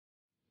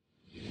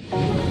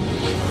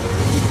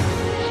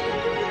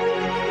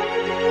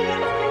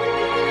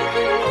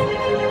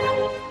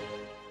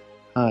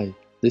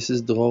This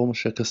is Dror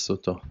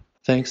Moshe.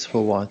 Thanks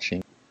for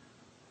watching.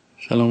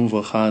 Shalom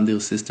Uvracha, dear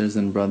sisters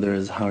and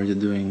brothers. How are you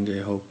doing? I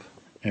hope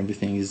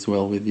everything is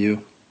well with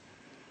you.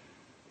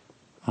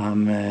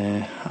 I'm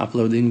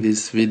uploading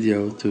this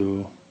video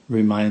to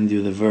remind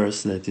you the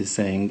verse that is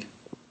saying,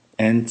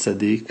 En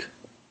tzadik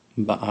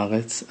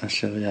ba'aretz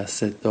asher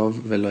yaseh tov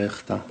velo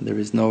yachta. There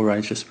is no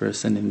righteous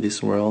person in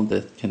this world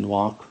that can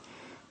walk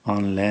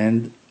on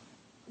land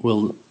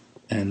will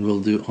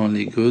do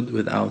only good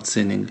without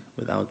sinning,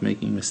 without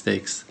making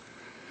mistakes.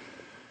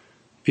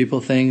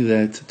 People think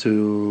that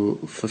to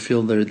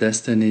fulfill their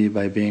destiny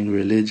by being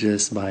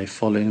religious, by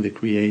following the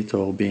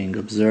Creator, being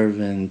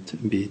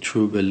observant, be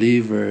true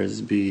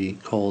believers, be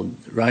called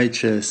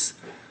righteous,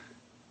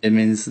 it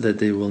means that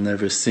they will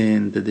never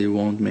sin, that they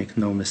won't make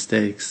no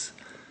mistakes.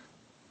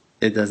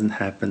 It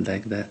doesn't happen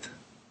like that.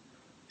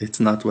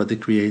 It's not what the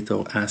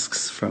Creator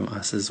asks from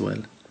us as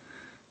well.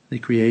 The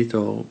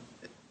Creator,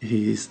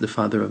 He is the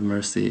Father of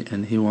mercy,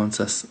 and He wants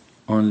us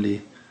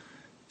only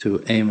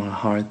to aim our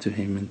heart to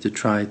Him and to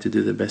try to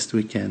do the best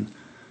we can.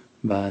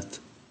 But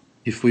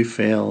if we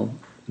fail,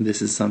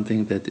 this is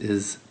something that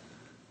is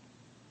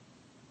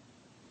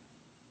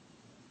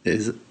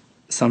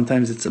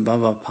sometimes it's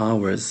above our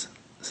powers.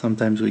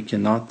 Sometimes we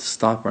cannot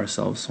stop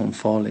ourselves from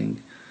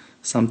falling.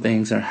 Some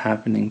things are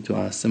happening to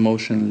us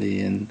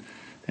emotionally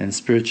and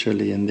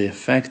spiritually, and they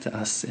affect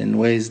us in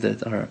ways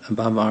that are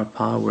above our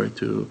power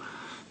to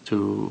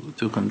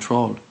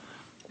control.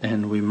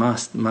 And we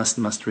must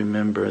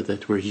remember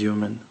that we're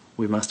human.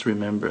 We must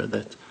remember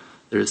that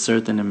there is a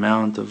certain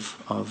amount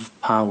of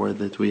power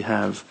that we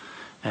have,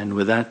 and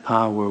with that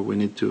power we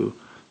need to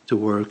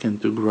work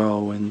and to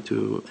grow and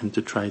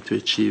to try to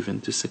achieve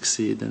and to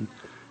succeed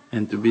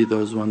and to be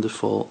those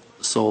wonderful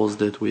souls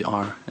that we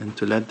are, and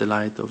to let the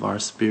light of our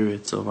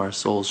spirits, of our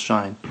souls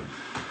shine.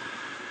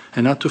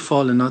 And not to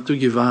fall and not to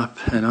give up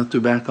and not to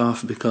back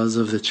off because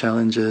of the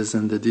challenges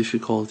and the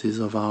difficulties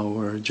of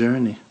our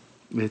journey.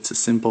 It's a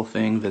simple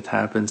thing that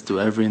happens to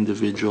every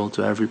individual,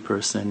 to every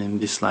person in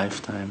this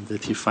lifetime,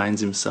 that he finds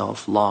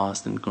himself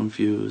lost and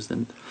confused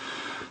and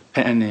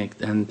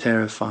panicked and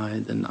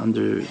terrified and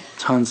under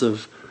tons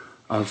of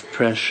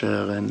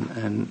pressure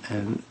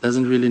and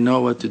doesn't really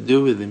know what to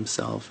do with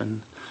himself.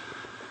 And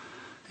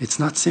it's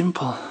not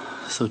simple.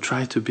 So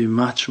try to be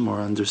much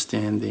more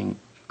understanding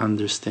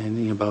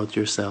about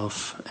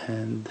yourself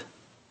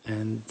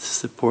and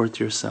support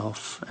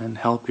yourself and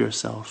help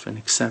yourself and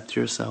accept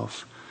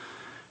yourself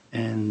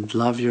and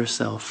love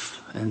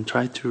yourself and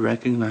try to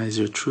recognize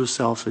your true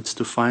self. It's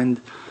to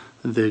find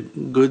the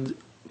good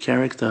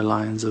character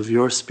lines of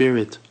your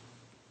spirit,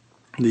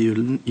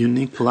 the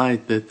unique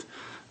light that's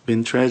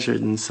been treasured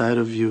inside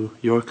of you,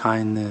 your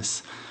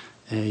kindness,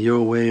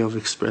 your way of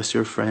express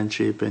your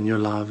friendship and your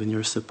love and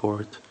your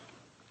support,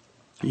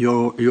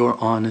 your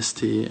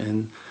honesty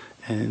and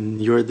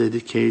your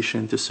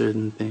dedication to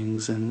certain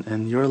things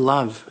and your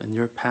love and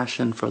your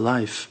passion for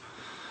life.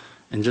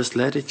 And just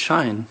let it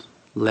shine.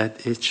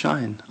 Let it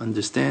shine.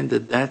 Understand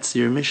that that's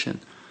your mission,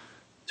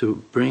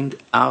 to bring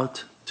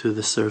out to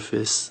the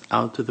surface,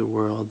 out to the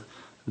world,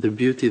 the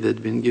beauty that's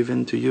been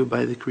given to you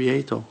by the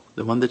Creator,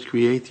 the one that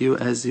created you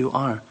as you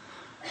are.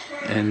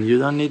 And you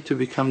don't need to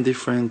become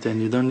different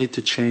and you don't need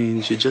to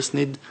change. You just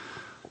need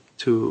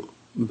to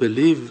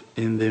believe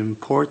in the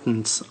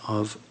importance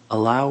of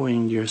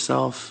allowing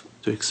yourself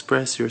to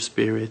express your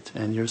spirit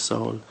and your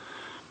soul,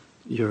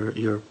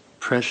 your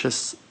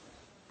precious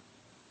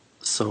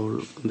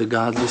soul, the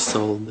godly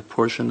soul, the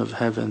portion of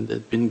heaven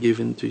that's been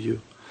given to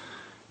you,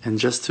 and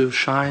just to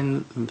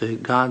shine the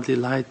godly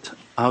light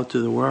out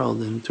to the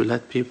world and to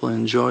let people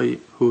enjoy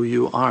who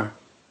you are.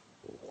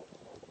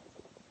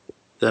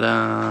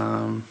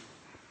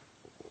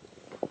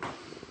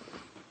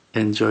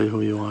 Enjoy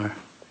who you are.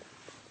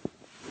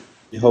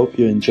 I hope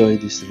you enjoyed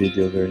this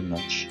video very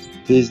much.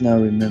 Please now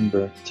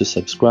remember to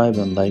subscribe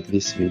and like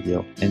this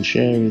video and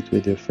share it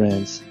with your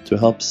friends to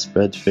help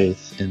spread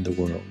faith in the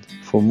world.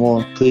 For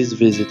more, please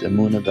visit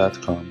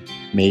Emunah.com.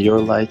 May your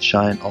light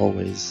shine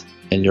always,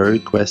 and your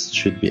requests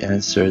should be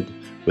answered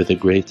with the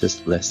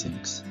greatest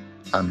blessings.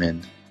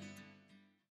 Amen.